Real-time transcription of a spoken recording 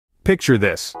Picture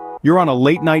this. You're on a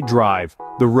late-night drive,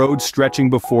 the road stretching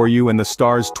before you and the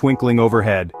stars twinkling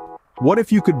overhead. What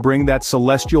if you could bring that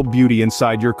celestial beauty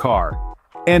inside your car?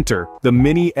 Enter the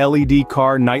mini LED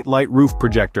car nightlight roof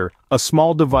projector, a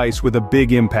small device with a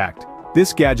big impact.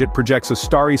 This gadget projects a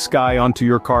starry sky onto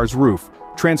your car's roof,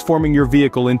 transforming your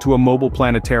vehicle into a mobile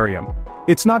planetarium.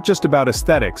 It's not just about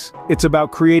aesthetics, it's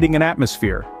about creating an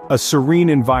atmosphere, a serene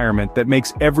environment that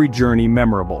makes every journey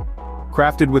memorable.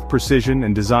 Crafted with precision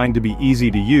and designed to be easy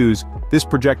to use, this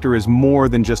projector is more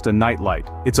than just a nightlight,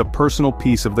 it's a personal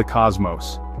piece of the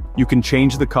cosmos. You can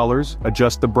change the colors,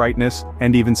 adjust the brightness,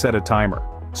 and even set a timer.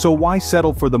 So why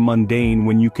settle for the mundane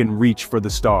when you can reach for the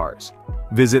stars?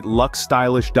 Visit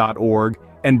luxstylish.org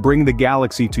and bring the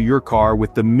galaxy to your car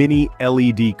with the mini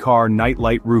LED car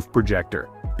nightlight roof projector,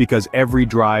 because every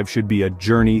drive should be a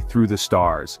journey through the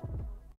stars.